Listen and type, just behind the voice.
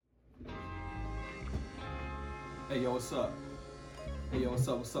Hey yo, what's up? Hey yo, what's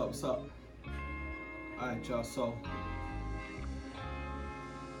up? Alright, y'all, so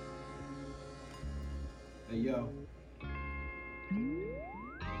hey yo.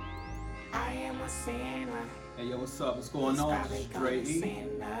 I am a sinner. Hey yo, what's up? What's going He's on? probably It's gonna Dre E.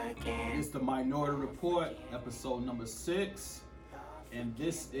 sin again. It's the Minority Report, episode number 6. And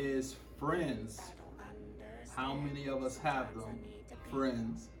this is Friends. How many of us have them?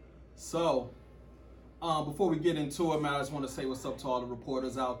 Friends. So, before we get into it, man, I just want to say what's up to all the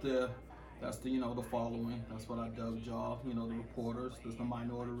reporters out there. That's the following. That's what I dubbed y'all, the reporters. This is the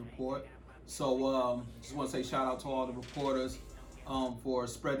Minority Report. So, just want to say shout out to all the reporters for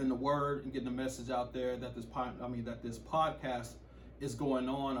spreading the word and getting the message out there that this podcast is going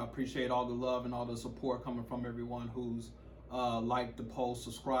on. I appreciate all the love and all the support coming from everyone who's liked the post,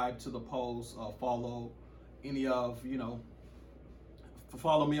 subscribed to the post, follow any of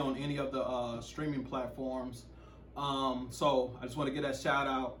follow me on any of the streaming platforms. So I just want to get that shout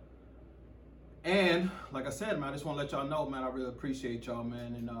out. And like I said, man, I just want to let y'all know, man, I really appreciate y'all,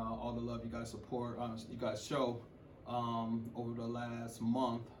 man, and all the love you guys you guys show over the last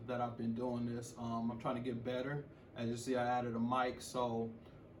month that I've been doing this. I'm trying to get better. As you see, I added a mic, so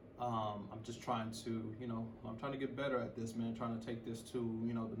I'm just trying to, I'm trying to get better at this, man. Trying to take this to,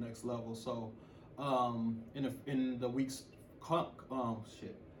 the next level. So in the weeks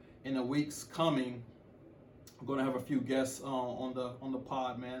in the weeks coming, I'm gonna have a few guests on the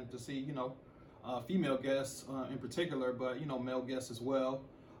pod, man, to see female guests in particular, but male guests as well,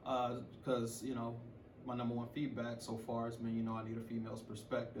 because my number one feedback so far has been I need a female's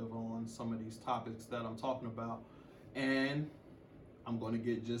perspective on some of these topics that I'm talking about, and I'm going to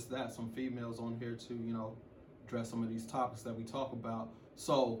get just that, some females on here to address some of these topics that we talk about.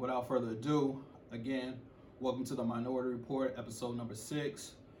 So without further ado, again, welcome to the Minority Report, episode number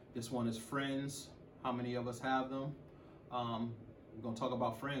 6. This one is Friends. How many of us have them? We're going to talk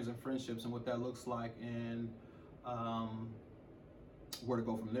about friends and friendships and what that looks like, and where to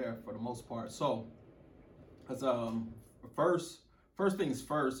go from there for the most part. So, as first things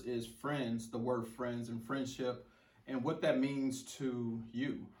first is friends, the word friends and friendship, and what that means to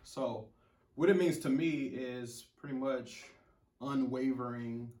you. So, what it means to me is pretty much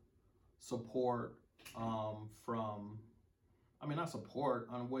unwavering support from, not support,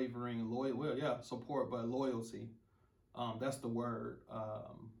 unwavering support, but loyalty. That's the word.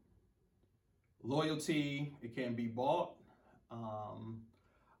 Loyalty, it can be bought.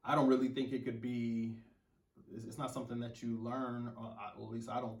 I don't really think it could be, it's not something that you learn, or at least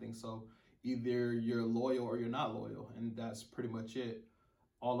I don't think so. Either you're loyal or you're not loyal, and that's pretty much it.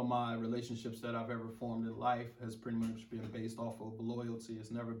 All of my relationships that I've ever formed in life has pretty much been based off of loyalty.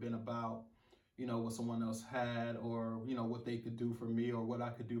 It's never been about, what someone else had, or, what they could do for me or what I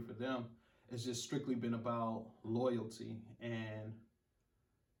could do for them. It's just strictly been about loyalty and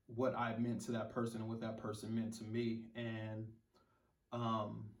what I meant to that person and what that person meant to me. And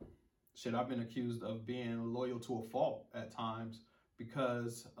I've been accused of being loyal to a fault at times,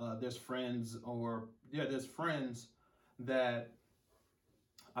 because there's friends that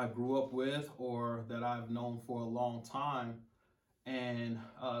I grew up with or that I've known for a long time. And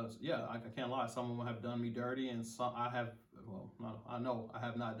I can't lie, some of them have done me dirty, and some I have, I know I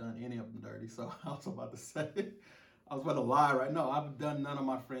have not done any of them dirty. So I was about to say, I was about to lie right now. I've done none of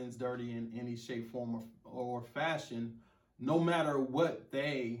my friends dirty in any shape, form, or fashion, no matter what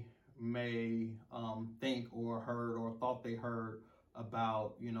they may think or heard or thought they heard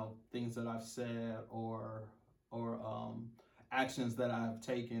about, things that I've said or actions that I've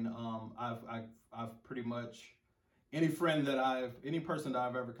taken. I've pretty much, any person that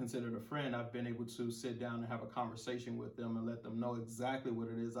I've ever considered a friend, I've been able to sit down and have a conversation with them and let them know exactly what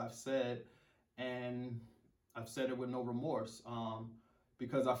it is I've said, and I've said it with no remorse.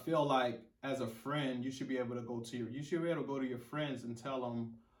 Because I feel like as a friend, you should be able to go to your friends and tell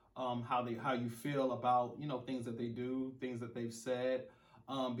them how you feel about things that they do, things that they've said,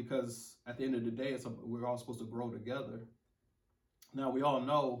 because at the end of the day, we're all supposed to grow together. Now we all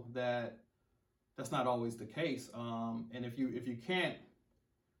know that that's not always the case, and if you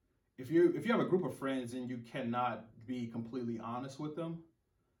have a group of friends and you cannot be completely honest with them,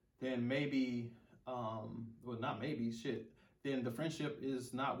 then maybe then the friendship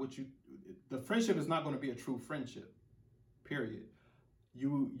is not going to be a true friendship, period.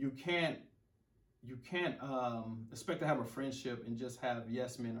 You can't expect to have a friendship and just have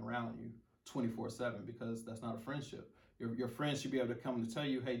yes men around you 24/7, because that's not a friendship. Your friends should be able to come to tell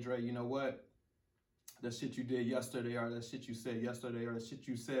you, hey Dre, you know what, that shit you did yesterday, or that shit you said yesterday, or that shit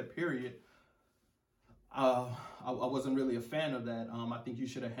you said, period, I wasn't really a fan of that. I think you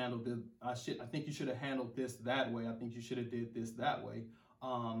should have handled this. I think you should have handled this that way. I think you should have did this that way.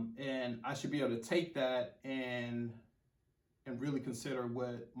 And I should be able to take that and really consider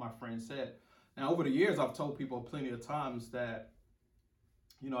what my friend said. Now, over the years, I've told people plenty of times that,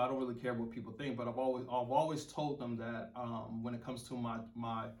 you know, I don't really care what people think, but I've always told them that when it comes to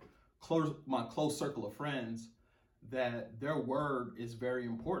my close circle of friends, that their word is very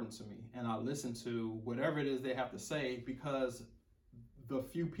important to me, and I listen to whatever it is they have to say, because the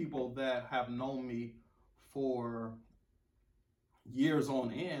few people that have known me for years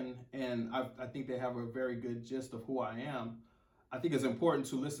on end, and I think they have a very good gist of who I am. I think it's important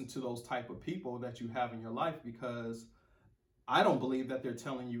to listen to those type of people that you have in your life, because I don't believe that they're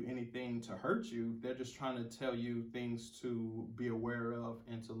telling you anything to hurt you. They're just trying to tell you things to be aware of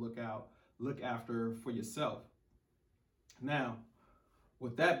and to look after for yourself. Now,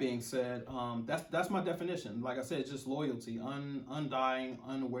 with that being said, that's my definition. Like I said, it's just loyalty, undying,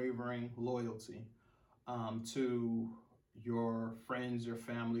 unwavering loyalty to your friends, your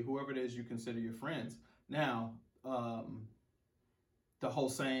family, whoever it is you consider your friends. Now, the whole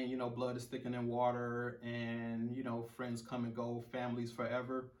saying, you know, blood is thicker than water, and, you know, friends come and go, families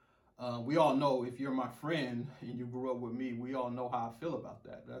forever. We all know, if you're my friend and you grew up with me, we all know how I feel about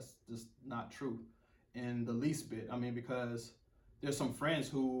that. That's just not true in the least bit. I mean, because there's some friends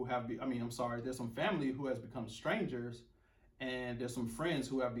who have, there's some family who has become strangers, and there's some friends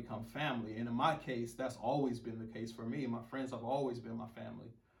who have become family. And in my case, that's always been the case for me. My friends have always been my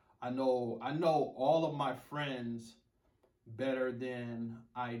family. I know all of my friends better than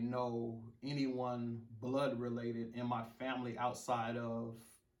I know anyone blood related in my family outside of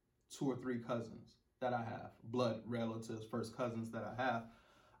 2 or 3 cousins that I have, blood relatives, first cousins that I have.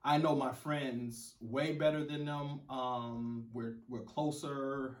 I know my friends way better than them. We're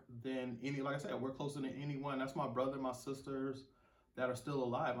closer than like I said, we're closer than anyone. That's my brother, my sisters that are still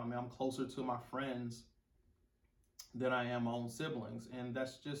alive. I mean, I'm closer to my friends than I am my own siblings. And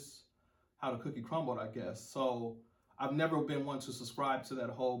that's just how the cookie crumbled, I guess. So I've never been one to subscribe to that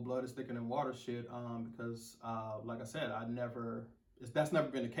whole blood is thicker than water shit, because like I said, that's never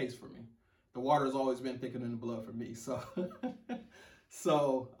been the case for me. The water has always been thicker than the blood for me.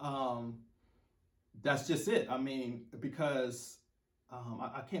 So that's just it. I mean, because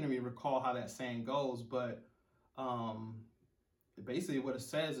I can't even recall how that saying goes, but basically what it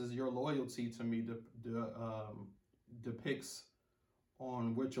says is your loyalty to me depicts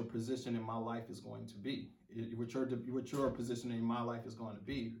on what your position in my life is going to be, what your position in my life is going to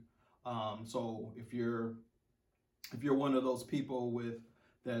be. So if you're one of those people with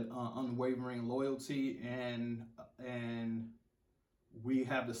that unwavering loyalty, and we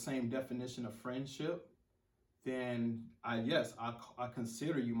have the same definition of friendship, then I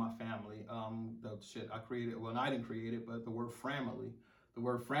consider you my family. The shit I created, well, I didn't create it, but the word family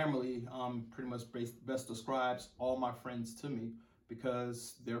pretty much best describes all my friends to me,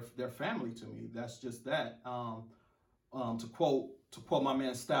 because they're family to me. That's just that. To quote my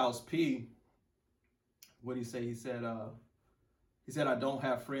man Styles P, what did he say? He said, I don't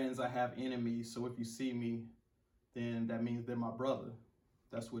have friends, I have enemies. So if you see me, then that means they're my brother.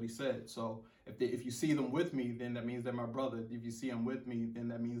 That's what he said. So if you see them with me, then that means they're my brother. If you see them with me, then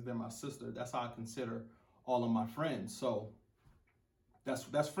that means they're my sister. That's how I consider all of my friends. So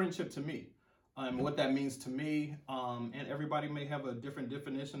that's friendship to me. What that means to me, and everybody may have a different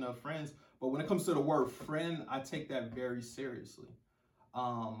definition of friends, but when it comes to the word friend, I take that very seriously.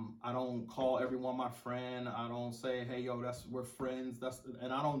 I don't call everyone my friend. I don't say, hey, yo, we're friends.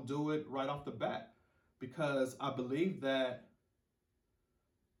 And I don't do it right off the bat, because I believe that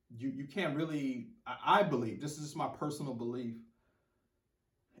you can't really, I believe, this is just my personal belief,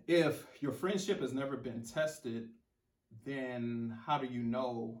 if your friendship has never been tested, then how do you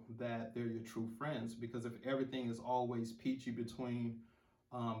know that they're your true friends? Because if everything is always peachy between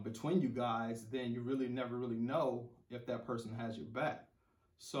you guys, then you really never really know if that person has your back.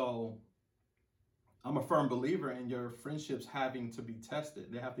 So I'm a firm believer in your friendships having to be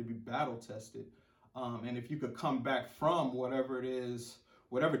tested. They have to be battle tested. And if you could come back from whatever it is,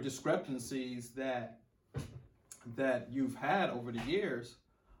 whatever discrepancies that you've had over the years,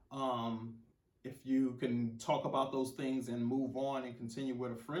 if you can talk about those things and move on and continue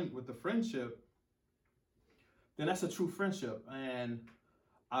with the friendship, then that's a true friendship. And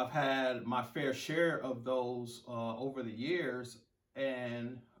I've had my fair share of those over the years,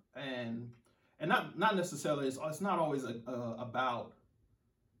 and not necessarily. It's not always about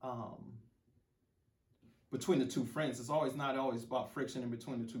between the two friends. It's not always about friction in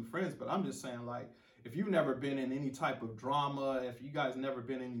between the two friends. But I'm just saying, like, if you've never been in any type of drama, if you guys never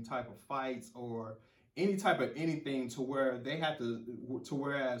been in any type of fights or any type of anything to where they had to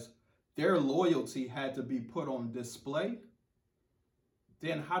whereas their loyalty had to be put on display,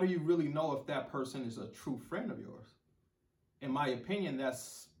 then how do you really know if that person is a true friend of yours? In my opinion,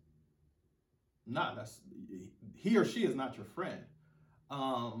 that's he or she is not your friend.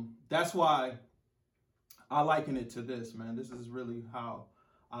 That's why I liken it to this, man. This is really how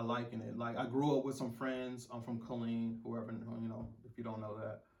I liken it. Like, I grew up with some friends. I'm from Killeen, whoever, if you don't know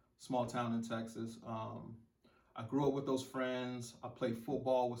that, small town in Texas. I grew up with those friends. I played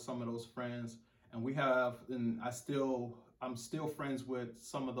football with some of those friends, and I'm still friends with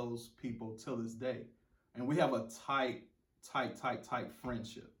some of those people till this day. And we have a tight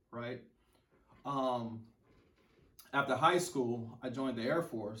friendship, right? After high school, I joined the Air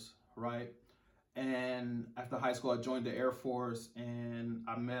Force, right? And after high school, I joined the Air Force, and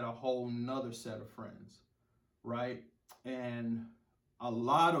I met a whole nother set of friends, right? And a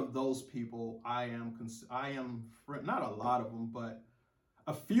lot of those people, not a lot of them, but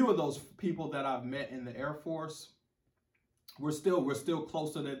a few of those people that I've met in the Air Force, we're still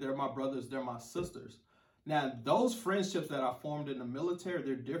close to that. They're my brothers, they're my sisters. Now, those friendships that I formed in the military,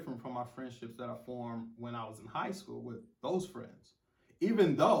 they're different from my friendships that I formed when I was in high school with those friends.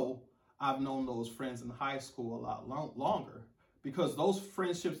 Even though I've known those friends in high school a lot longer, because those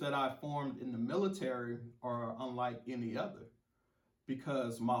friendships that I formed in the military are unlike any other.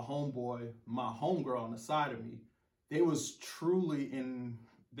 Because my homeboy, my homegirl on the side of me, they was truly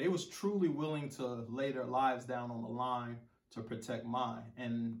willing to lay their lives down on the line to protect mine,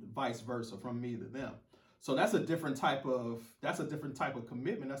 and vice versa from me to them. So that's a different type of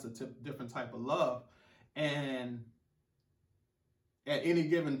commitment. That's a different type of love. And at any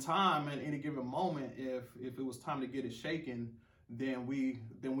given time, at any given moment, if it was time to get it shaken, then we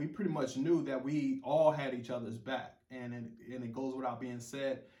pretty much knew that we all had each other's back. And it goes without being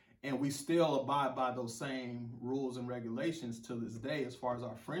said. And we still abide by those same rules and regulations to this day as far as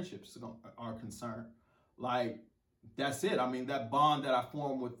our friendships are concerned. Like, that's it. I mean, that bond that I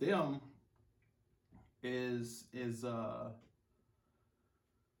formed with them is it's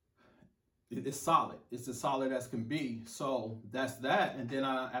solid. It's as solid as can be. So that's that. And then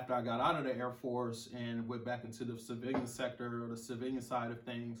after I got out of the Air Force and went back into the civilian sector, or the civilian side of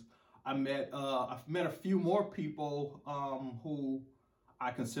things, I've met a few more people who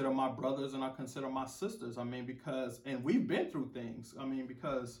I consider my brothers and I consider my sisters. I mean, and we've been through things. I mean,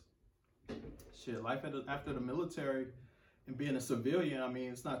 because life after the military and being a civilian, I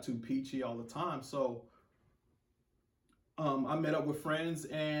mean, it's not too peachy all the time. So I met up with friends,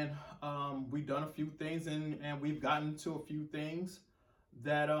 and we've done a few things, and we've gotten to a few things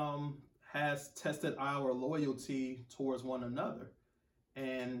that has tested our loyalty towards one another.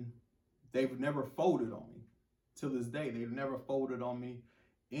 And they've never folded on me to this day. They've never folded on me.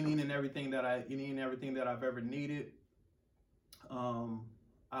 Any and everything that I've ever needed,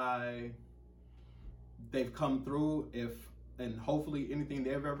 they've come through. And hopefully anything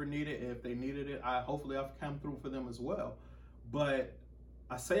they've ever needed, if they needed it, hopefully I've come through for them as well. But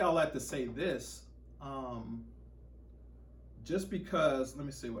I say all that to say this, just because, let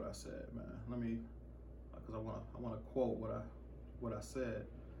me see what I said, man. Because I want to quote what I said.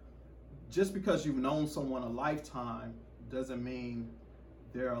 Just because you've known someone a lifetime doesn't mean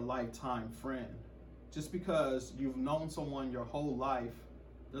they're a lifetime friend. Just because you've known someone your whole life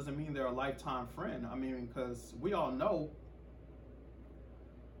doesn't mean they're a lifetime friend. I mean, because we all know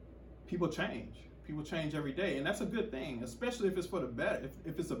people change. People change every day, and that's a good thing, especially if it's for the better.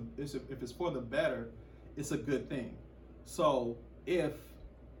 If it's for the better, it's a good thing. So if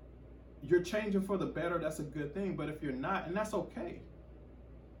you're changing for the better, that's a good thing. But if you're not, and that's okay.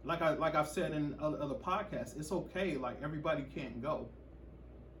 Like I've said in other podcasts, it's okay. Like, everybody can't go.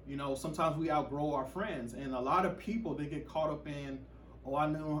 Sometimes we outgrow our friends, and a lot of people, they get caught up in, oh,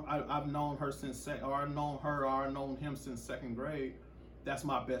 I've known her since, or I've known her, or I've known him since second grade. That's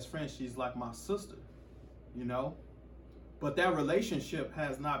my best friend. She's like my sister, But that relationship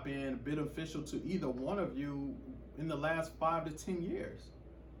has not been beneficial to either one of you in the last 5 to 10 years.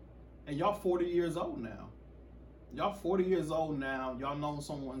 And y'all 40 years old now. Y'all 40 years old now. Y'all known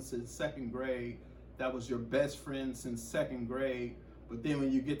someone since second grade that was your best friend since second grade. But then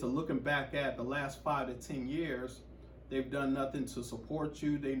when you get to looking back at the last 5 to 10 years, they've done nothing to support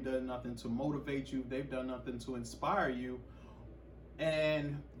you. They've done nothing to motivate you. They've done nothing to inspire you.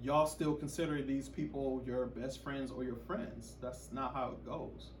 And y'all still consider these people your best friends or your friends. That's not how it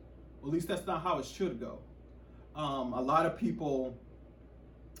goes. Or at least that's not how it should go. A lot of people,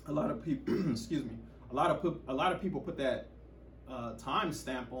 excuse me, a lot of people put that time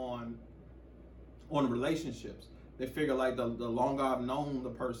stamp on relationships. They figure like the longer I've known the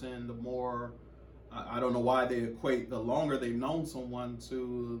person, the more I don't know why they equate the longer they've known someone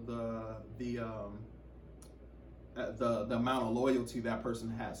to the amount of loyalty that person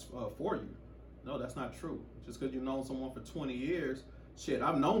has for you. No, that's not true. Just because you've known someone for 20 years, shit,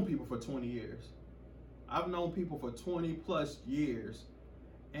 I've known people for 20 years. I've known people for 20 plus years,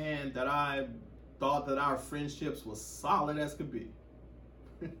 and that I thought that our friendships was solid as could be.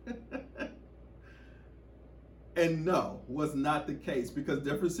 And no, was not the case, because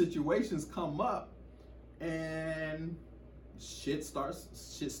different situations come up and shit starts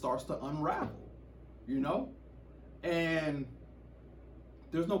to unravel, you know? And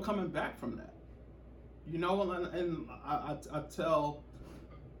there's no coming back from that. You know, and I tell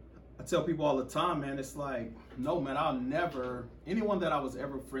people all the time, man, it's like, no, man, I'll never, anyone that I was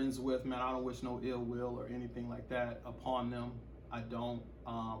ever friends with, man, I don't wish no ill will or anything like that upon them. I don't.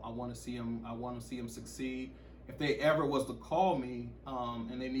 I want to see them succeed. If they ever was to call me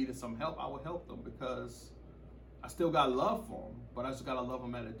and they needed some help, I would help them, because I still got love for them, but I just got to love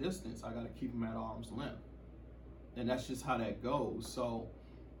them at a distance. I got to keep them at arm's length. And that's just how that goes. So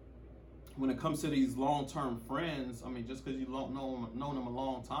when it comes to these long-term friends, I mean, just because you don't know them a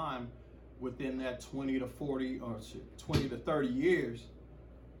long time, within that 20 to 40 or 20 to 30 years,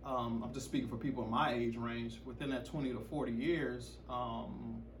 I'm just speaking for people in my age range, within that 20 to 40 years,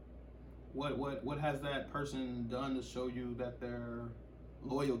 what has that person done to show you that they're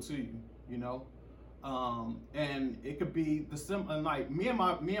loyal to you, you know? And it could be and like me and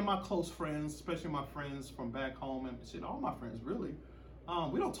my close friends, especially my friends from back home and shit, all my friends really,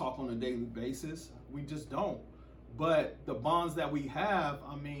 we don't talk on a daily basis. We just don't. But the bonds that we have,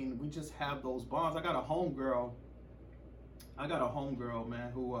 I mean, we just have those bonds. I got a homegirl,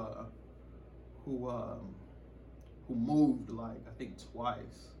 man, who moved, like, I think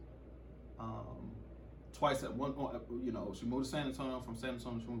twice. Twice at one point, you know, she moved to San Antonio. From San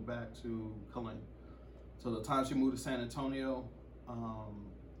Antonio, she moved back to Killeen. So the time she moved to San Antonio,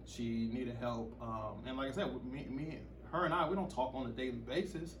 she needed help. And like I said, her and I, we don't talk on a daily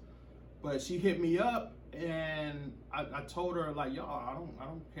basis. But she hit me up, and I told her, like, yo, I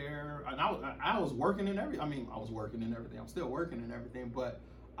don't care. And I was working in everything. I mean, I was working in everything. I'm still working in everything. But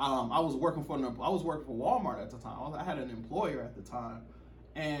I was working for Walmart at the time. I had an employer at the time,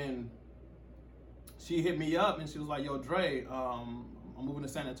 and she hit me up and she was like, yo, Dre, I'm moving to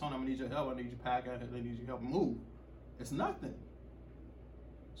San Antonio. I'm gonna need your help. I need you to pack. I need you to help move. It's nothing.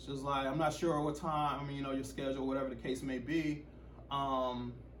 She was like, I'm not sure what time, I mean, you know, your schedule, whatever the case may be.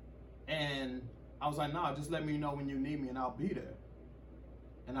 And I was like, nah, just let me know when you need me and I'll be there.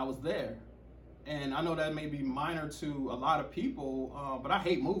 And I was there. And I know that may be minor to a lot of people, but I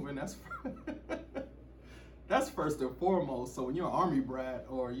hate moving. That's first and foremost. So when you're an Army brat,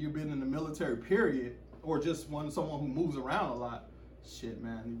 or you've been in the military period, or just someone who moves around a lot, shit,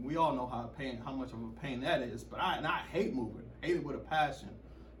 man, we all know how much of a pain that is. But I hate moving, hate it with a passion.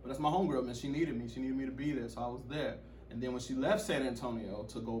 But that's my homegirl, man. She needed me to be there, so I was there. And then when she left San Antonio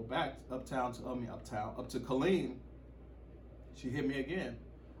to go back up to Killeen, she hit me again.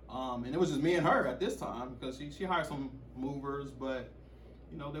 And it was just me and her at this time, because she hired some movers, but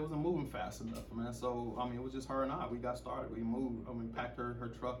you know, they wasn't moving fast enough, man. So I mean, it was just her and I. We got started. We moved. I mean, packed her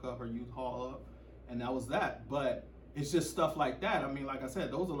truck up, her U-Haul up, and that was that. But it's just stuff like that. I mean, like I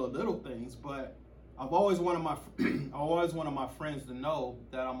said, those are the little things. But I've always wanted my friends to know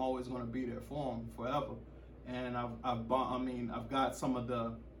that I'm always going to be there for them forever. And I've met some of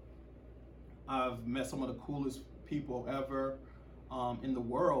the coolest people ever in the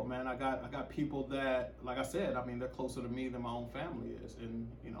world, man. I got people that, like I said, I mean, they're closer to me than my own family is,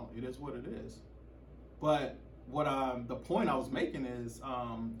 and you know, it is what it is. But the point I was making is,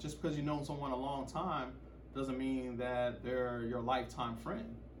 just because you've known someone a long time doesn't mean that they're your lifetime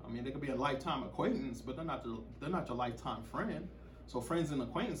friend. I mean, they could be a lifetime acquaintance, but they're not your lifetime friend. So friends and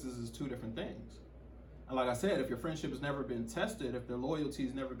acquaintances is two different things. And like I said, if your friendship has never been tested, if their loyalty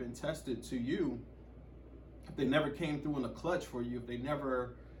has never been tested to you, if they never came through in the clutch for you, if they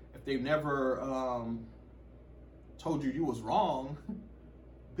never told you was wrong,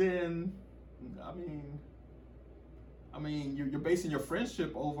 then I mean, you're basing your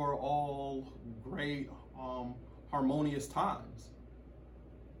friendship over all great harmonious times.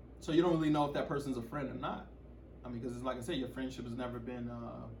 So you don't really know if that person's a friend or not. I mean, because like I said, your friendship has never been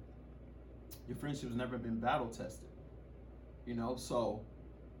battle tested. You know, so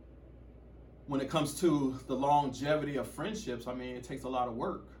when it comes to the longevity of friendships, I mean, it takes a lot of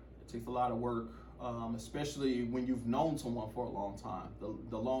work. It takes a lot of work, especially when you've known someone for a long time.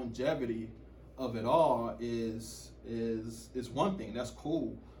 The longevity of it all is one thing. That's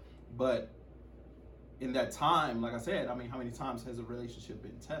cool, but in that time, like I said, I mean, how many times has a relationship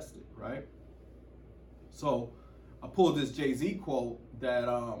been tested, right? So I pulled this Jay-Z quote that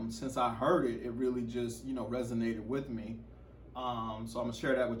since I heard it, it really just, resonated with me. So I'm gonna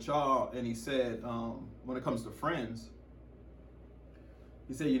share that with y'all. And he said, when it comes to friends,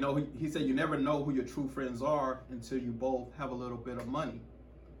 he said, he said, you never know who your true friends are until you both have a little bit of money.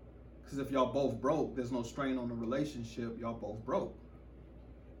 Because if y'all both broke, there's no strain on the relationship. Y'all both broke.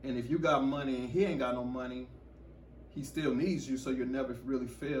 And if you got money and he ain't got no money, he still needs you. So you'll never really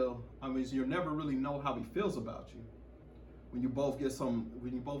you'll never really know how he feels about you. When you both get a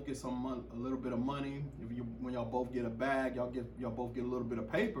little bit of money, when y'all both get a bag, y'all both get a little bit of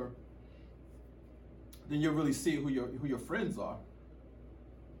paper, then you'll really see who your friends are.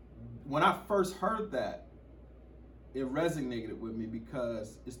 When I first heard that, it resonated with me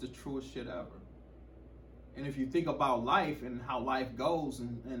because it's the truest shit ever. And if you think about life and how life goes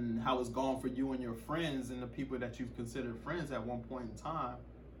and how it's gone for you and your friends and the people that you've considered friends at one point in time,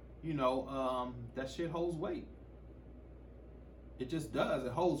 that shit holds weight. It just does.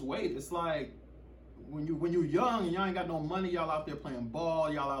 It holds weight. It's like when you're young and y'all ain't got no money, y'all out there playing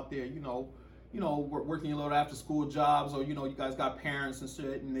ball, y'all out there, working your little after school jobs, or you guys got parents and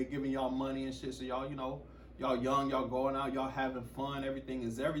shit, and they giving y'all money and shit. So y'all young, y'all going out, y'all having fun. Everything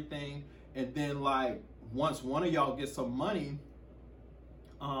is everything. And then like once one of y'all gets some money,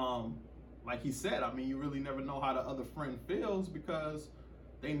 like he said, you really never know how the other friend feels because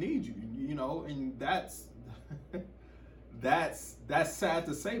they need you, and that's. That's sad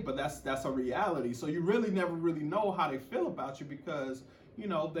to say, but that's a reality. So you really never really know how they feel about you because it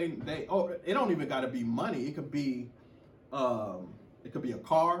don't even got to be money. It could be a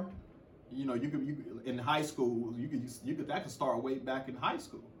car. You could in high school that could start way back in high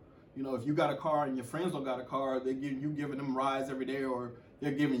school. If you got a car and your friends don't got a car, you giving them rides every day, or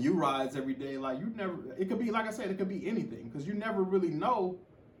they're giving you rides every day. Like it could be, like I said, it could be anything because you never really know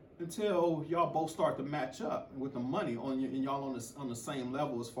until y'all both start to match up with the money and y'all on the same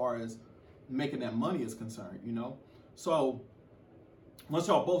level as far as making that money is concerned, So once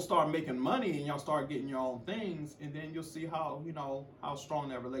y'all both start making money and y'all start getting your own things, and then you'll see how strong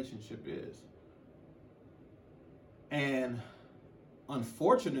that relationship is. And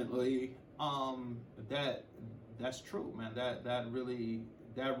unfortunately, that's true, man. That's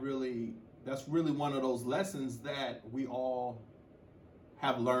really one of those lessons that we all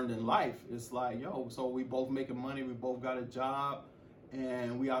have learned in life. It's like, so we both making money, we both got a job,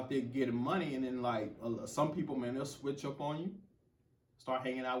 and we out there getting money, and then like some people, man, they'll switch up on you, start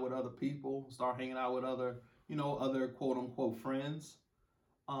hanging out with other people, start hanging out with other quote unquote friends,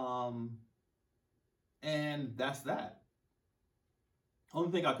 and that's that. Only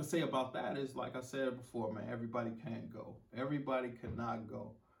thing I can say about that is, like I said before, man, everybody can't go. Everybody cannot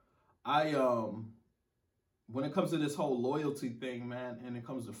go. When it comes to this whole loyalty thing, man, and it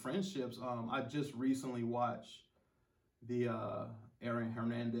comes to friendships, I just recently watched the Aaron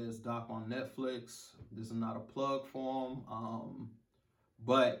Hernandez doc on Netflix. This is not a plug for him,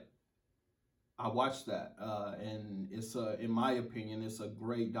 but I watched that, and it's in my opinion, it's a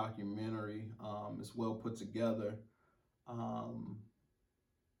great documentary. It's well put together.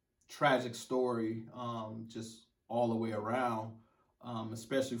 Tragic story, just all the way around.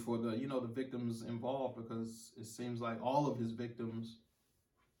 Especially for the the victims involved, because it seems like all of his victims,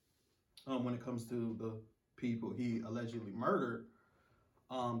 when it comes to the people he allegedly murdered,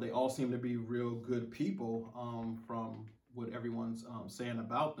 they all seem to be real good people, from what everyone's saying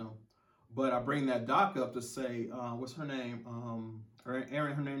about them. But I bring that doc up to say, what's her name?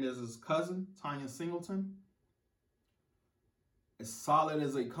 Aaron Hernandez's cousin, Tanya Singleton. As solid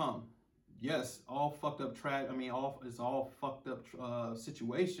as they come. Yes, all fucked up it's all fucked up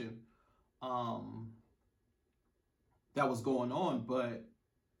situation that was going on, but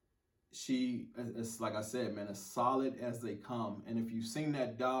it's like I said, man, as solid as they come. And if you've seen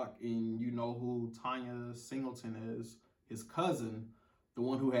that doc and you know who Tanya Singleton is, his cousin, the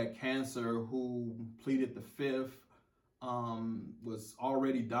one who had cancer, who pleaded the fifth, was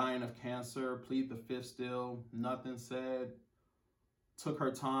already dying of cancer, plead the fifth still, nothing said. Took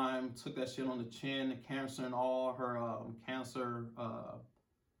her time, took that shit on the chin, the cancer and all her cancer,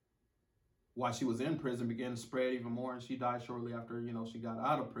 while she was in prison, began to spread even more, and she died shortly after she got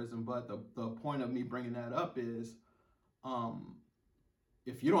out of prison. But the point of me bringing that up is,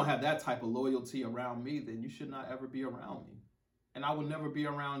 if you don't have that type of loyalty around me, then you should not ever be around me, and I would never be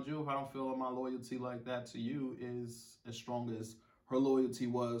around you if I don't feel my loyalty like that to you is as strong as her loyalty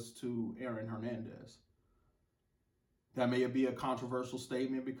was to Aaron Hernandez. That may be a controversial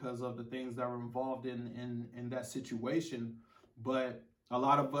statement because of the things that were involved in that situation, but a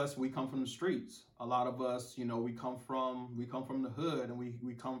lot of us, we come from the streets. A lot of us, we come from the hood, and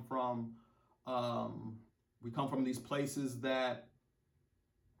we come from We come from these places that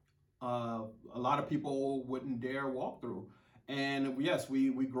a lot of people wouldn't dare walk through. And yes, we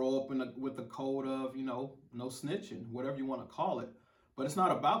grow up with the code of, you know, no snitching, whatever you want to call it. But it's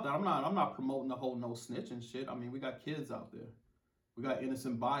not about that. I'm not promoting the whole no snitching shit. I mean, we got kids out there. We got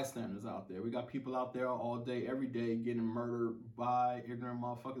innocent bystanders out there. We got people out there all day, every day, getting murdered by ignorant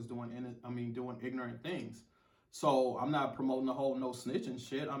motherfuckers doing ignorant things. So I'm not promoting the whole no snitching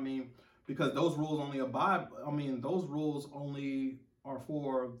shit. I mean, because those rules only those rules only are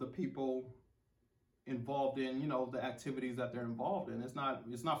for the people involved in, you know, the activities that they're involved in. It's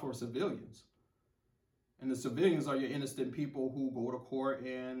not for civilians. And the civilians are your innocent people who go to court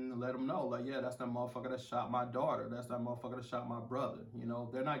and let them know, like, yeah, that's that motherfucker that shot my daughter. That's that motherfucker that shot my brother. You know,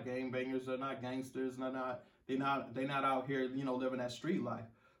 they're not gangbangers. They're not gangsters. They're not out here, you know, living that street life.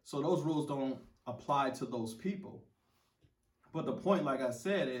 So those rules don't apply to those people. But the point, like I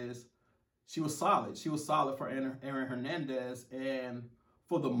said, is she was solid. She was solid for Aaron Hernandez. And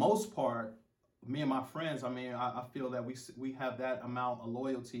for the most part, me and my friends, I mean, I feel that we have that amount of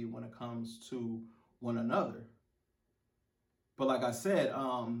loyalty when it comes to one another. But like I said,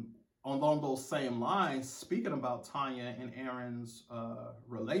 along those same lines, speaking about Tanya and Aaron's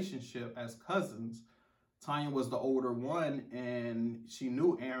relationship as cousins, Tanya was the older one, and she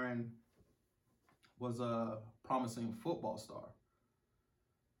knew Aaron was a promising football star.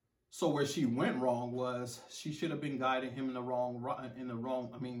 So where she went wrong was she should have been guiding him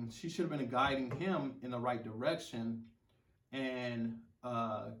she should have been guiding him in the right direction and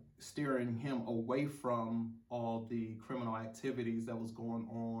steering him away from all the criminal activities that was going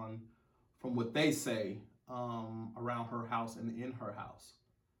on, from what they say, around her house and in her house.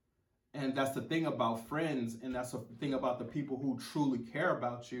 And that's the thing about friends, and that's the thing about the people who truly care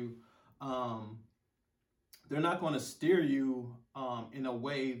about you. They're not going to steer you in a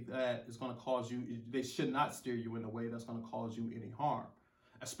way that is going to cause you, they should not steer you in a way that's going to cause you any harm.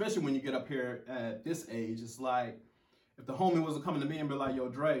 Especially when you get up here at this age. It's like, if the homie wasn't coming to me and be like, yo,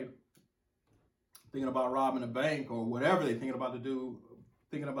 Dre, thinking about robbing a bank or whatever they're thinking about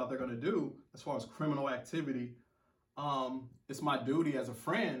they're going to do as far as criminal activity, it's my duty as a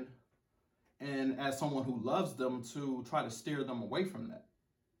friend and as someone who loves them to try to steer them away from that.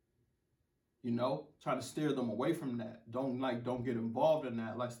 You know, try to steer them away from that. Don't get involved in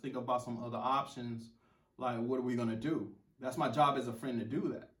that. Let's think about some other options. Like, what are we going to do? That's my job as a friend to do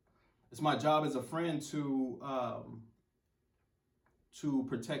that. It's my job as a friend to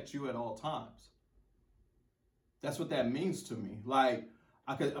protect you at all times. That's what that means to me. Like,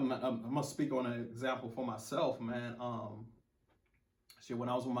 I'm gonna speak on an example for myself, man. When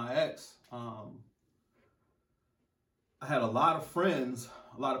I was with my ex, I had a lot of friends,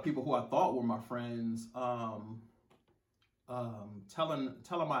 a lot of people who I thought were my friends, telling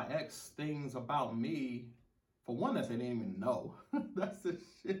my ex things about me, for one, that they didn't even know. That's the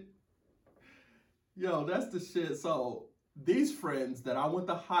shit. Yo, that's the shit. So these friends that I went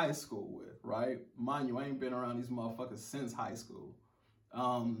to high school with, right? Mind you, I ain't been around these motherfuckers since high school.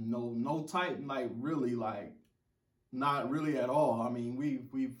 No type, like, really, like, not really at all. I mean,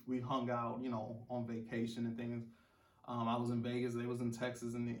 we hung out, you know, on vacation and things. I was in Vegas, they was in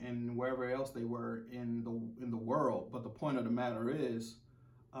Texas, and wherever else they were in the world. But the point of the matter is,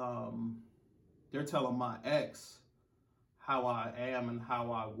 they're telling my ex how I am and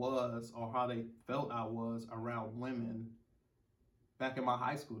how I was, or how they felt I was around women back in my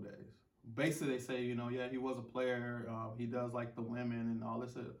high school days. Basically, they say, you know, yeah, he was a player. He does like the women and all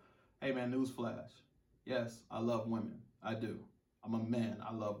this. Hey, man, newsflash. Yes, I love women. I do. I'm a man.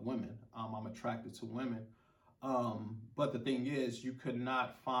 I love women. I'm attracted to women. But the thing is, you could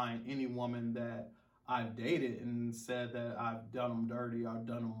not find any woman that I've dated and said that I've done them dirty or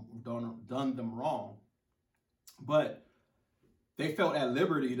done them wrong. But they felt at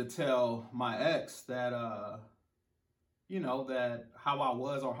liberty to tell my ex that, you know, that how I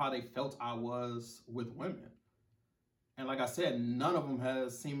was or how they felt I was with women. And like I said, none of them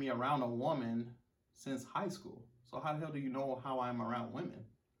has seen me around a woman since high school. So how the hell do you know how I'm around women?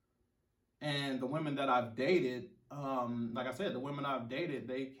 And the women that I've dated, like I said, the women I've dated,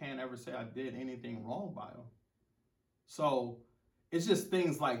 they can't ever say I did anything wrong by them. So it's just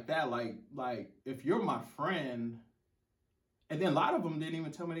things like that. Like if you're my friend, and then a lot of them didn't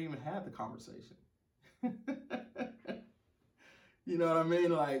even tell me they even had the conversation. You know what I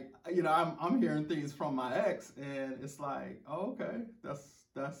mean? Like, you know, I'm hearing things from my ex, and it's like, oh, okay,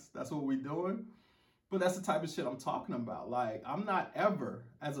 that's what we doing. But that's the type of shit I'm talking about. Like, I'm not ever,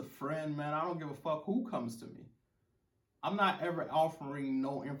 as a friend, man, I don't give a fuck who comes to me. I'm not ever offering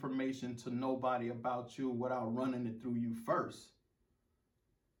no information to nobody about you without running it through you first.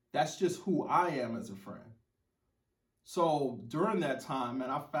 That's just who I am as a friend. So during that time, man,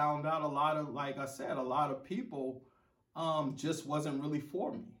 I found out a lot of, like I said, a lot of people just wasn't really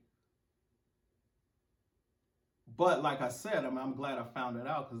for me. But like I said, I mean, I'm glad I found it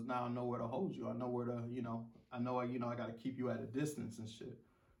out because now I know where to hold you. I know where to, I know, I got to keep you at a distance and shit,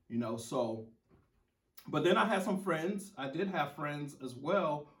 so. But then I had some friends. I did have friends as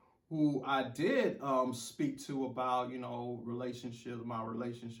well who I did speak to about, relationship,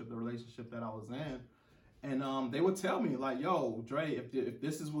 the relationship that I was in. And they would tell me like, yo, Dre, if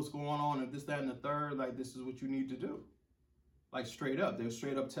this is what's going on, if this, that, and the third, like, this is what you need to do. Like, straight up. They would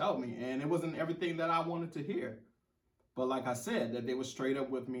straight up tell me. And it wasn't everything that I wanted to hear. But like I said, that they were straight up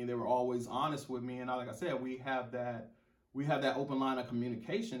with me. They were always honest with me. And like I said, we have that open line of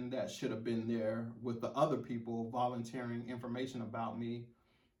communication that should have been there with the other people volunteering information about me.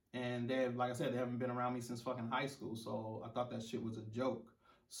 And they, like I said, they haven't been around me since fucking high school. So I thought that shit was a joke.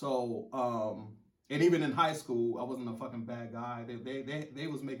 So, and even in high school, I wasn't a fucking bad guy. They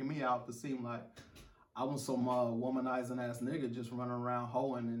was making me out to seem like I was some womanizing ass nigga just running around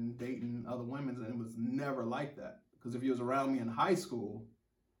hoeing and dating other women, and it was never like that. Because if you was around me in high school,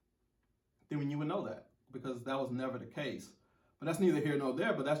 then you would know that, because that was never the case. But that's neither here nor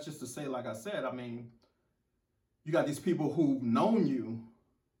there. But that's just to say, like I said, I mean, you got these people who've known you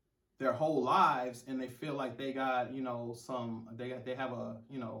their whole lives, and they feel like they got, they have a,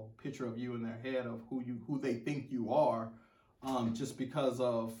 picture of you in their head of who they think you are, just because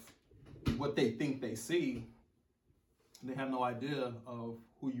of what they think they see. They have no idea of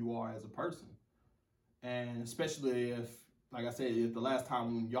who you are as a person. And especially if, like I said, if the last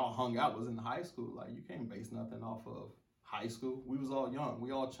time y'all hung out was in high school, like, you can't base nothing off of high school. We was all young.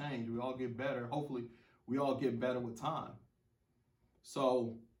 We all change. We all get better. Hopefully, we all get better with time.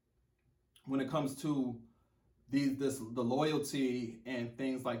 So when it comes to the loyalty and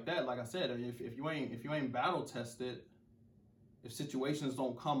things like that, like I said, if you ain't battle tested, if situations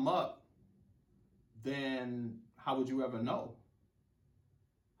don't come up, then how would you ever know?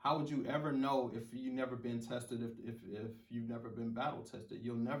 How would you ever know if you've never been tested, if you've never been battle tested?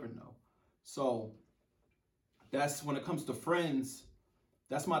 You'll never know. So that's, when it comes to friends,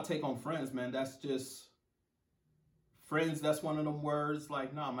 that's my take on friends, man. That's just, friends, that's one of them words,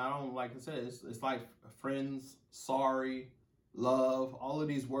 like, nah, man, I don't, like I said, it's like friends, sorry, love, all of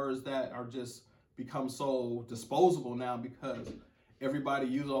these words that are just become so disposable now because everybody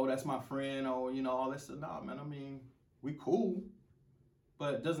uses, oh, that's my friend, or, all that stuff. Nah, man, I mean, we cool,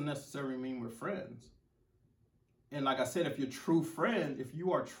 but it doesn't necessarily mean we're friends. And like I said, if you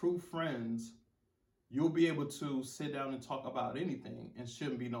are true friends, you'll be able to sit down and talk about anything, and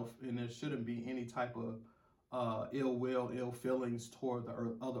there shouldn't be any type of ill will, ill feelings toward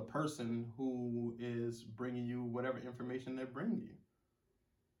the other person who is bringing you whatever information they're bringing you.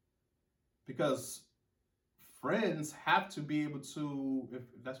 Because friends have to be able to, if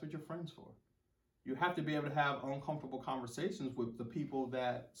that's what you're friends for, you have to be able to have uncomfortable conversations with the people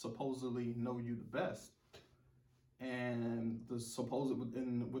that supposedly know you the best, and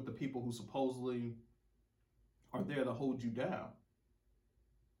with the people who supposedly are there to hold you down.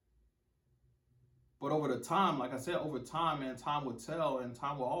 But over the time, like I said, over time, man, time will tell, and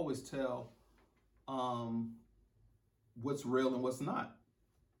time will always tell what's real and what's not.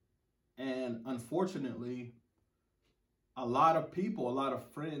 And unfortunately, a lot of people, a lot of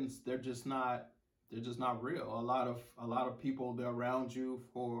friends, they're just not real. A lot of people, they're around you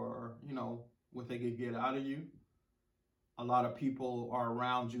for, what they could get out of you. A lot of people are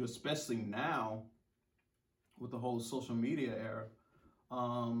around you, especially now with the whole social media era.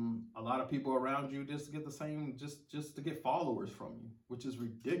 A lot of people around you just to get just to get followers from you, which is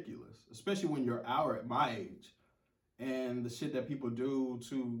ridiculous, especially when you're at my age. And the shit that people do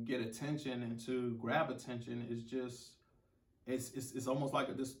to get attention and to grab attention is just, it's almost like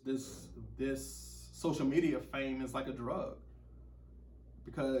this social media fame is like a drug,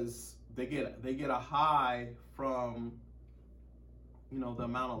 because they get a high from, the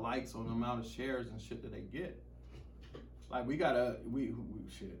amount of likes or the amount of shares and shit that they get. Like, we gotta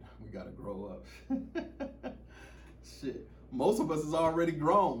grow up. Shit, most of us is already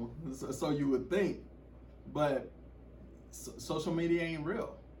grown, so you would think, but social media ain't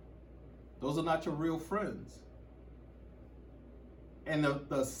real. Those are not your real friends. And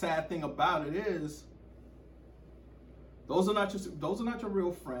the sad thing about it is, those are not your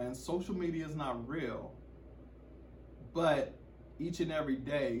real friends. Social media is not real. But each and every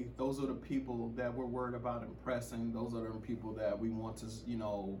day, those are the people that we're worried about impressing. Those are the people that we want to,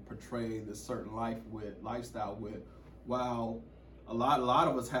 portray this certain lifestyle with. While a lot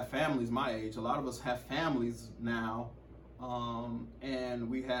of us have families my age. A lot of us have families now. And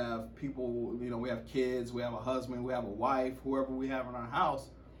we have people, you know, we have kids, we have a husband, we have a wife, whoever we have in our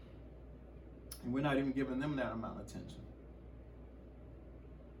house, and we're not even giving them that amount of attention.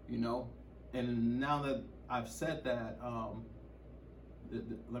 You know, and now that I've said that,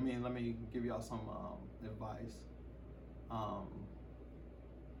 let me give y'all some advice.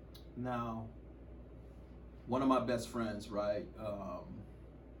 Now, one of my best friends, right?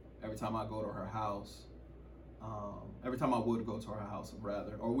 Every time I go to her house, every time I would go to her house,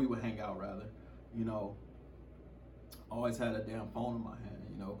 rather, or we would hang out, rather, you know, always had a damn phone in my hand,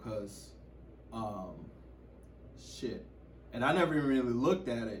 you know, cause shit. And I never even really looked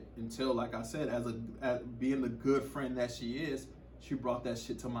at it until, like I said, as being the good friend that she is, she brought that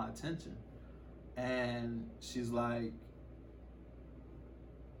shit to my attention. And she's like,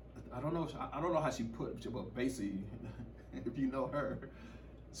 I don't know how she put it, but basically, if you know her,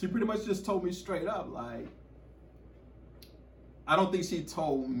 she pretty much just told me straight up, like, I don't think she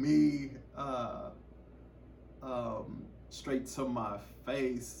told me straight to my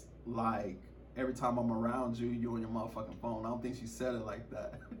face, like, every time I'm around you, you on your motherfucking phone. I don't think she said it like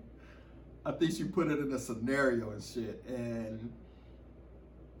that. I think she put it in a scenario and shit. And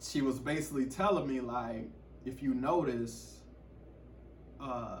she was basically telling me, like, if you notice,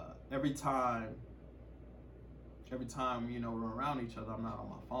 every time, you know, we're around each other, I'm not on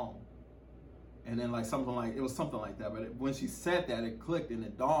my phone. And then it was something like that. But when she said that, it clicked and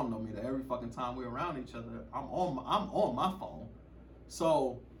it dawned on me that every fucking time we're around each other, I'm on my phone.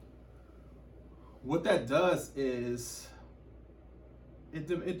 So what that does is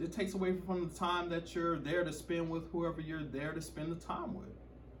it takes away from the time that you're there to spend with whoever you're there to spend the time with.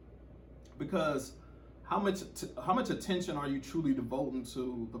 Because how much attention are you truly devoting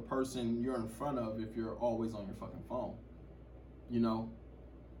to the person you're in front of if you're always on your fucking phone? You know,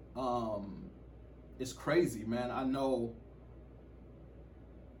 it's crazy, man. I know.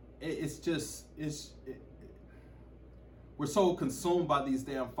 We're so consumed by these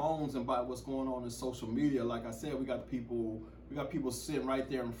damn phones and by what's going on in social media. Like I said, we got people sitting right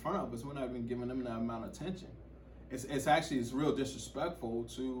there in front of us. We're not even giving them that amount of attention. It's real disrespectful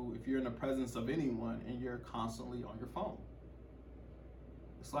to, if you're in the presence of anyone and you're constantly on your phone.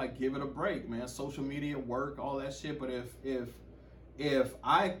 It's like, give it a break, man. Social media, work, all that shit. But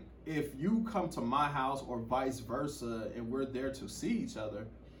if you come to my house or vice versa and we're there to see each other,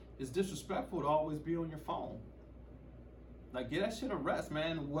 it's disrespectful to always be on your phone. Like, get that shit a rest,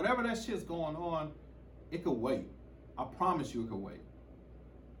 man. Whatever that shit's going on, it could wait. I promise you it could wait.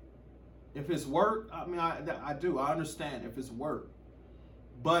 If it's work, I mean, I understand if it's work.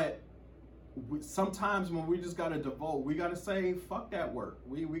 But sometimes when we just gotta devote, we gotta say, fuck that work.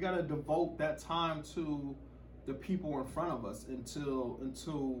 We gotta devote that time to the people in front of us,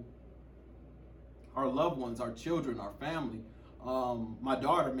 until our loved ones, our children, our family. My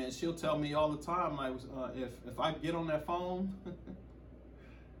daughter, man, she'll tell me all the time, like, if I get on that phone,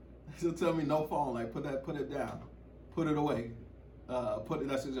 she'll tell me no phone, like, put it down, put it away, put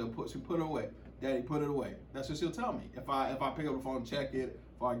it away, Daddy, put it away. That's what she'll tell me. If I pick up the phone and check it,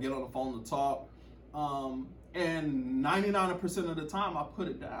 if I get on the phone to talk, and 99% of the time I put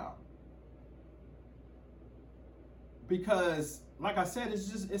it down, because, like I said,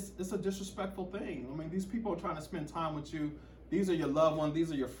 it's a disrespectful thing. I mean, these people are trying to spend time with you. These are your loved ones, these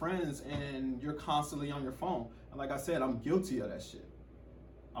are your friends, and you're constantly on your phone. And like I said, I'm guilty of that shit.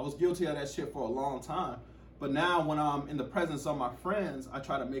 I was guilty of that shit for a long time. But now when I'm in the presence of my friends, I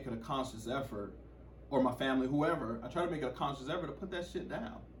try to make it a conscious effort, or my family, whoever, I try to make it a conscious effort to put that shit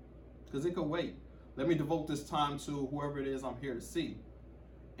down. Because it could wait. Let me devote this time to whoever it is I'm here to see.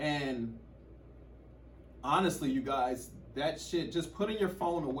 And honestly, you guys, that shit, just putting your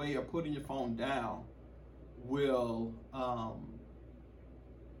phone away or putting your phone down will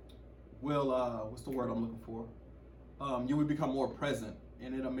what's the word I'm looking for? You would become more present,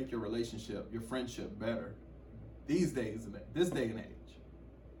 and it'll make your relationship, your friendship better these days, this day and age.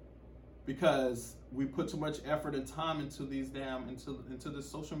 Because we put too much effort and time into these into this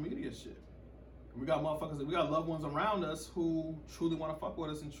social media shit. We got motherfuckers, we got loved ones around us who truly want to fuck with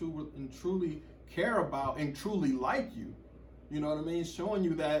us and truly care about and truly like you. You know what I mean? Showing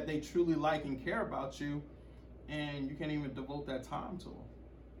you that they truly like and care about you, and you can't even devote that time to them.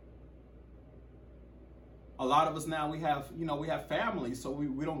 A lot of us now, we have families, so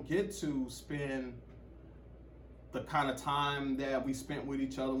we don't get to spend the kind of time that we spent with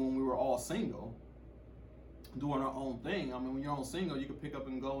each other when we were all single, doing our own thing. I mean, when you're all single, you can pick up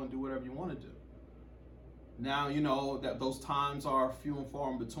and go and do whatever you want to do. Now, you know that those times are few and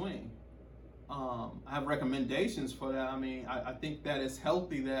far in between. I have recommendations for that. I mean, I think that it's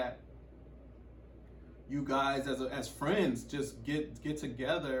healthy that you guys as friends just get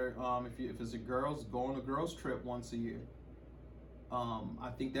together. If it's a girls, go on a girls trip once a year. I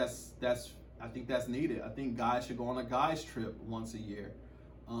think that's needed. I think guys should go on a guys trip once a year.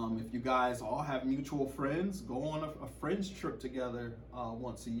 If you guys all have mutual friends, go on a friends trip together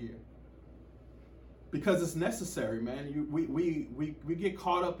once a year. Because it's necessary, man. We get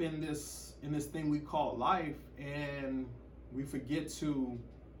caught up in this thing we call life, and we forget to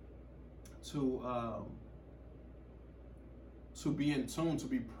be in tune, to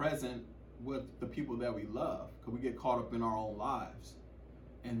be present with the people that we love, because we get caught up in our own lives.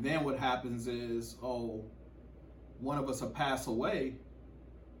 And then what happens is, one of us will pass away,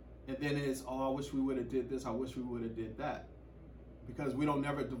 and then it's, I wish we would have did this, I wish we would have did that, because we don't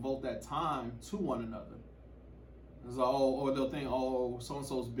never devote that time to one another. So, or they'll think, so and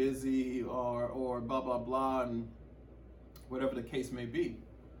so's busy, or blah blah blah, and whatever the case may be.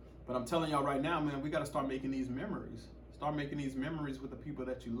 But I'm telling y'all right now, man, we got to start making these memories. Start making these memories with the people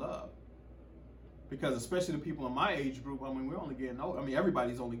that you love. Because especially the people in my age group, I mean, we're only getting older. I mean,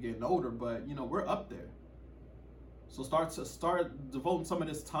 everybody's only getting older, but we're up there. So start devoting some of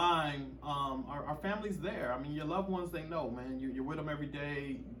this time. Our family's there. I mean, your loved ones, they know, man. You're with them every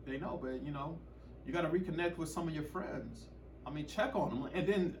day. They know, but you got to reconnect with some of your friends. I mean, check on them, and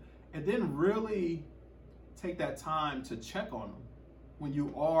then really take that time to check on them when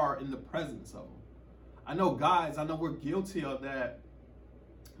you are in the presence of them. I know, guys. I know we're guilty of that.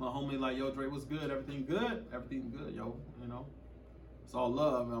 My homie like, yo, Dre, what's good? Everything good? Everything good, yo. It's all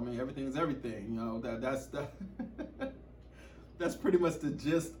love. I mean, everything's everything. That's pretty much the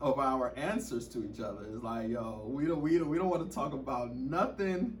gist of our answers to each other. It's like, yo, we don't want to talk about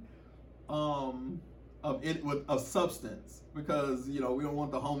nothing of substance, because we don't want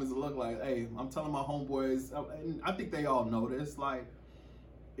the homies to look like, hey, I'm telling my homeboys, and I think they all know this, like,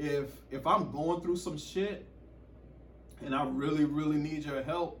 if I'm going through some shit and I really, really need your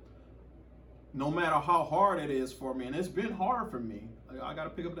help, no matter how hard it is for me, and it's been hard for me, I gotta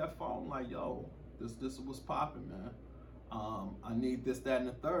pick up that phone, like, yo, this was popping, man. I need this, that, and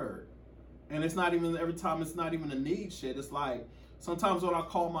the third. And it's not even every time. It's not even a need shit. It's like sometimes when I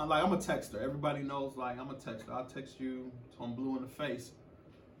call I'm a texter. Everybody knows, like, I'm a texter. I'll text you till I'm blue in the face.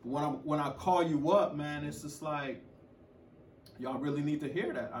 But when I call you up, man, it's just like, y'all really need to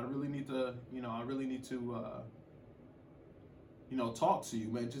hear that. I really need to, talk to you,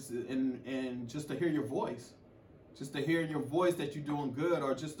 man. Just to hear your voice. Just to hear in your voice that you're doing good,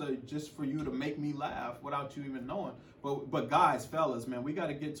 or just for you to make me laugh without you even knowing. But guys, fellas, man, we got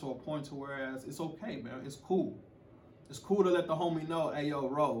to get to a point to where it's okay, man. It's cool. It's cool to let the homie know, hey, yo,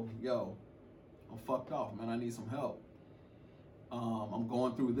 Ro, I'm fucked off, man. I need some help. I'm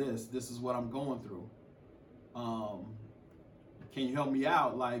going through this. This is what I'm going through. Can you help me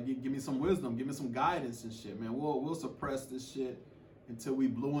out? Like, give me some wisdom, give me some guidance and shit, man. We'll suppress this shit until we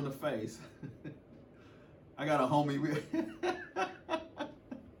blue in the face. I got a homie.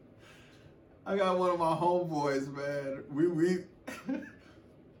 I got one of my homeboys, man. We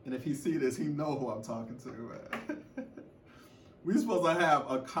and if he see this, he know who I'm talking to, man. We supposed to have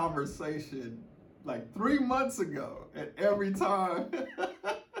a conversation like 3 months ago, and every time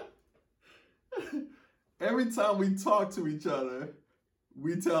we talk to each other,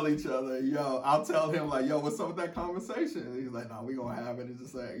 we tell each other, yo, I'll tell him, like, yo, what's up with that conversation? And he's like, no, we gonna have it. It's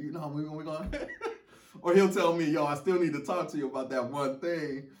just like, we're gonna or he'll tell me, yo, I still need to talk to you about that one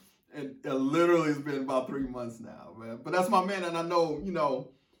thing. And it literally has been about 3 months now, man. But that's my man, and I know,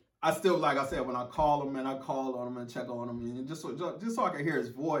 I still, like I said, when I call him, man, I call on him and check on him, and just so I can hear his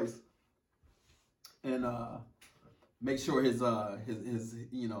voice, and make sure his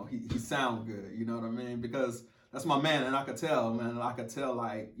he sound good, you know what I mean? Because that's my man, and I could tell, man, and I could tell,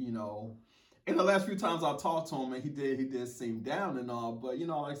 like, in the last few times I talked to him, and he did seem down and all, but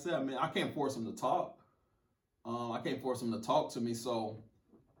like I said, man, I can't force him to talk. I can't force him to talk to me, so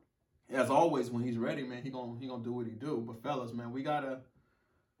as always, when he's ready, man, he gonna do what he do. But fellas, man, we gotta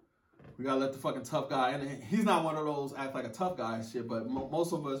let the fucking tough guy in. He's not one of those act like a tough guy and shit, but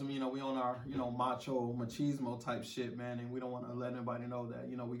most of us, we on our, macho, machismo type shit, man, and we don't want to let anybody know that,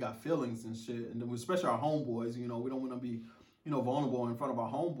 we got feelings and shit, and especially our homeboys, we don't want to be, vulnerable in front of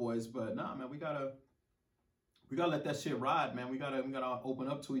our homeboys, but nah, man, we gotta let that shit ride, man. We gotta open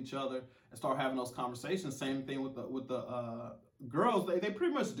up to each other and start having those conversations. Same thing with the girls. They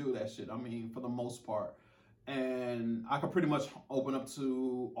pretty much do that shit, I mean, for the most part. And I could pretty much open up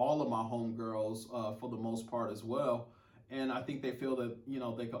to all of my homegirls for the most part as well. And I think they feel that,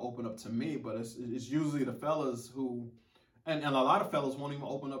 they can open up to me, but it's usually the fellas who, and a lot of fellas won't even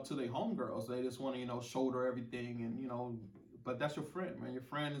open up to their homegirls. They just want to, shoulder everything and, but that's your friend, man. Your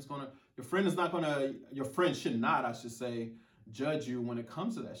friend should not, I should say, judge you when it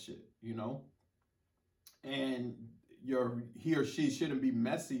comes to that shit, you know? And he or she shouldn't be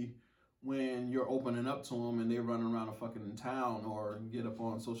messy when you're opening up to them and they running around a fucking town or get up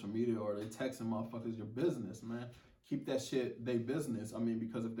on social media or they texting motherfuckers your business, man. Keep that shit they business. I mean,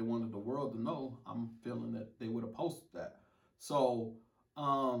 because if they wanted the world to know, I'm feeling that they would have posted that. So,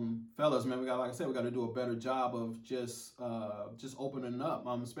 fellas, man, like I said, we got to do a better job of just opening up,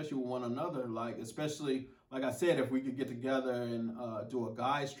 especially with one another. Like, especially, like I said, if we could get together and do a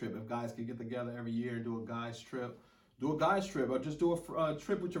guys trip, if guys could get together every year and do a guys trip, or just do a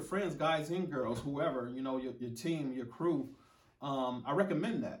trip with your friends, guys and girls, whoever, you know, your team, your crew. I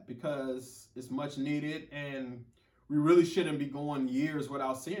recommend that because it's much needed, and we really shouldn't be going years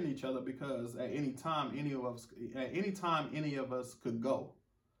without seeing each other, because at any time any of us could go.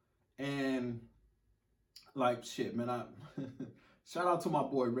 And like, shit, man, shout out to my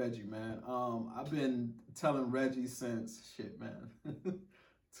boy Reggie, man. I've been telling Reggie since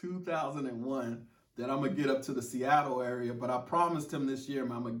 2001 that I'm gonna get up to the Seattle area, but I promised him this year,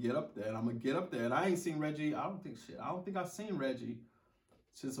 man, I'm gonna get up there, and I ain't seen Reggie. I don't think I've seen Reggie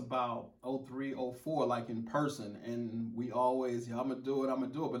since about 03, 04, like in person. And we always, I'm gonna do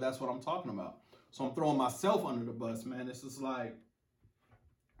it, but that's what I'm talking about. So I'm throwing myself under the bus, man. It's just like,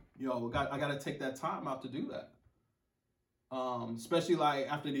 I gotta take that time out to do that. Especially like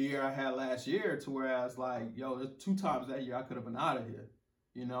after the year I had last year, to whereas like, there's 2 times that year I could have been out of here,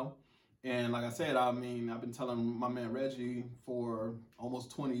 you know? And like I said, I mean, I've been telling my man Reggie for almost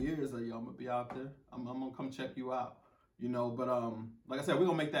 20 years that, I'm gonna be out there. I'm gonna come check you out, you know? But like I said, we're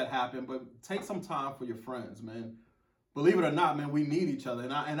gonna make that happen, but take some time for your friends, man. Believe it or not, man, we need each other.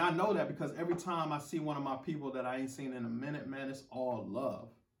 And I know that because every time I see one of my people that I ain't seen in a minute, man, it's all love.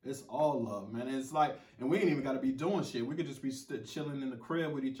 It's all love, man. And it's like, and we ain't even got to be doing shit. We could just be chilling in the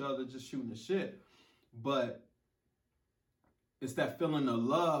crib with each other, just shooting the shit. But it's that feeling of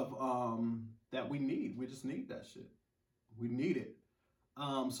love that we need. We just need that shit. We need it.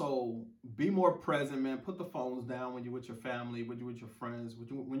 So be more present, man. Put the phones down when you're with your family, when you're with your friends,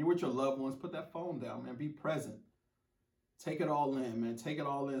 when you're with your loved ones. Put that phone down, man. Be present. Take it all in, man. Take it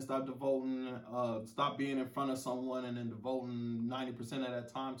all in. Stop being in front of someone and then devoting 90% of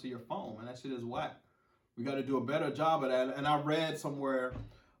that time to your phone, man. That shit is whack. We got to do a better job of that. And I read somewhere,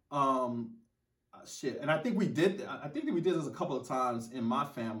 and I think we did. I think that we did this a couple of times in my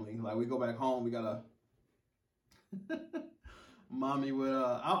family. Like, we go back home, we gotta. Mommy would.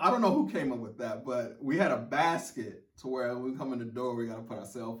 I don't know who came up with that, but we had a basket to where when we come in the door, we gotta put our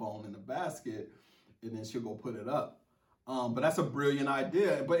cell phone in the basket, and then she'll go put it up. But that's a brilliant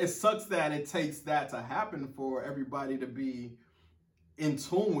idea. But it sucks that it takes that to happen for everybody to be in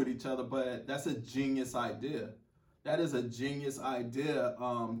tune with each other. But that's a genius idea. That is a genius idea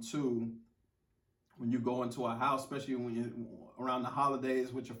too. When you go into a house, especially when you're around the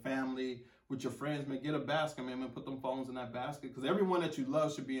holidays with your family, with your friends, man, get a basket, man, and put them phones in that basket. Because everyone that you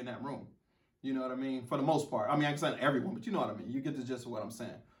love should be in that room. You know what I mean? For the most part. I mean, I can say everyone, but you know what I mean. You get the gist of what I'm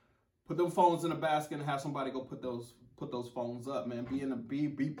saying. Put them phones in a basket and have somebody go put those phones up, man.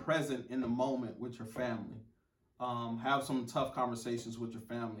 Be present in the moment with your family. Have some tough conversations with your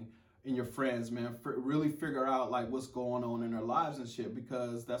family and your friends, man. Really figure out like what's going on in their lives and shit,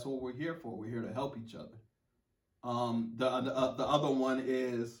 because that's what we're here for. We're here to help each other. The other one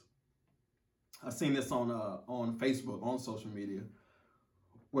is, I've seen this on Facebook, on social media,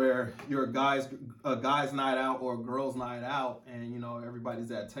 where you're a guy's night out or a girl's night out, and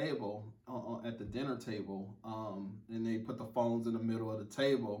everybody's at table, at the dinner table, and they put the phones in the middle of the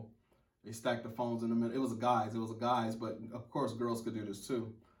table. They stacked the phones in the middle. It was guys, but of course girls could do this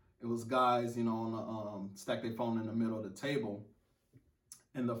too. It was guys, stack their phone in the middle of the table,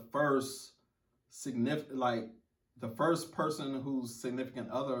 and the first person whose significant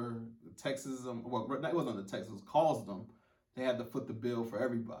other texts them, well, that wasn't the text, it was calls them. They had to foot the bill for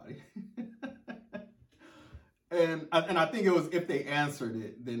everybody. and I think it was if they answered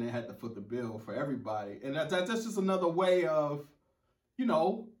it, then they had to foot the bill for everybody. And that's just another way of,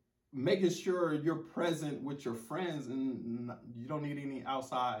 making sure you're present with your friends, and you don't need any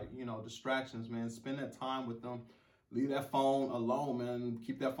outside, distractions, man. Spend that time with them. Leave that phone alone, man.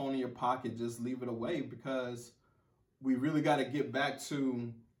 Keep that phone in your pocket. Just leave it away, because we really got to get back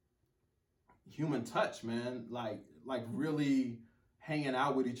to human touch, man. Like really hanging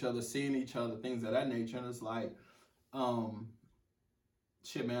out with each other, seeing each other, things of that nature. And it's like,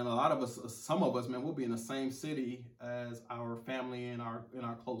 shit, man, some of us, man, we'll be in the same city as our family and our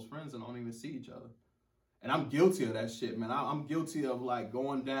close friends and don't even see each other. And I'm guilty of that shit, man. I'm guilty of like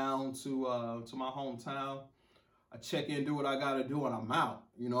going down to my hometown I check in, do what I gotta do, and I'm out.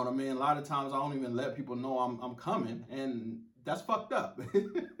 You know what I mean? A lot of times I don't even let people know I'm coming, and that's fucked up.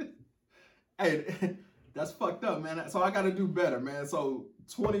 Hey, that's fucked up, man. So I gotta do better, man. So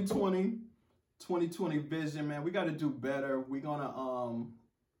 2020 vision, man. We gotta do better. We're gonna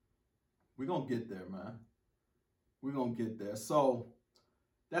get there, man. We're gonna get there. So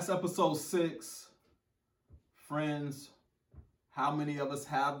that's episode 6. Friends, how many of us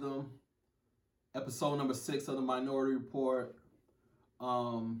have them? Episode number 6 of the Minority Report.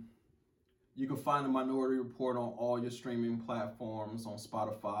 You can find the Minority Report on all your streaming platforms, on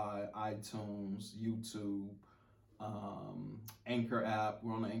Spotify, iTunes, YouTube, Anchor app.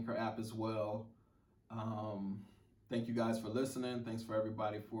 We're on the Anchor app as well. Thank you guys for listening. Thanks for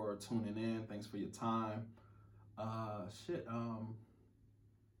everybody for tuning in. Thanks for your time. Damn,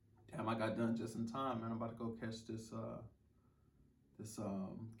 I got done just in time, man. I'm about to go catch this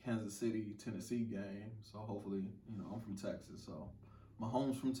Kansas City, Tennessee game. So hopefully, I'm from Texas. So my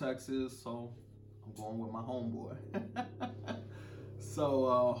home's from Texas, so I'm going with my homeboy.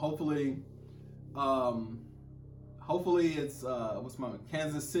 So hopefully it's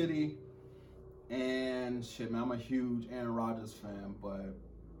Kansas City. And shit, man, I'm a huge Aaron Rodgers fan, but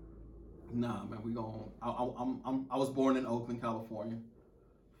nah, man, I was born in Oakland, California.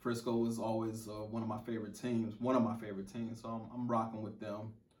 Frisco was always one of my favorite teams. So I'm rocking with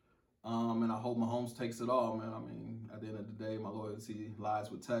them. And I hope Mahomes takes it all, man. I mean, at the end of the day, my loyalty lies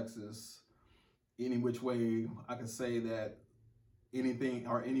with Texas. Any which way I can say that anything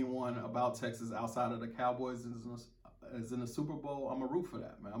or anyone about Texas outside of the Cowboys is in the Super Bowl, I'm a root for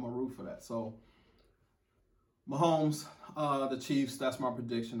that, man. I'm a root for that. So Mahomes, the Chiefs, that's my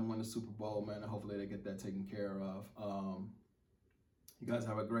prediction to win the Super Bowl, man. And hopefully they get that taken care of. You guys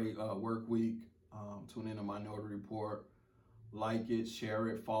have a great work week. Tune in to Minority Report. Like it, share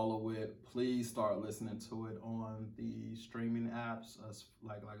it, follow it. Please start listening to it on the streaming apps,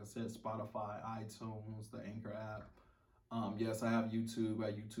 like I said, Spotify, iTunes, the Anchor app. Yes, I have YouTube,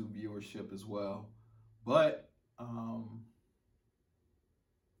 YouTube viewership as well. But I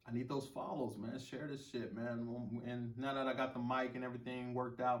need those follows, man. Share this shit, man. And now that I got the mic and everything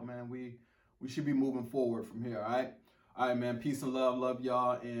worked out, man, we should be moving forward from here, all right? All right, man. Peace and love. Love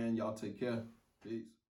y'all, and y'all take care. Peace.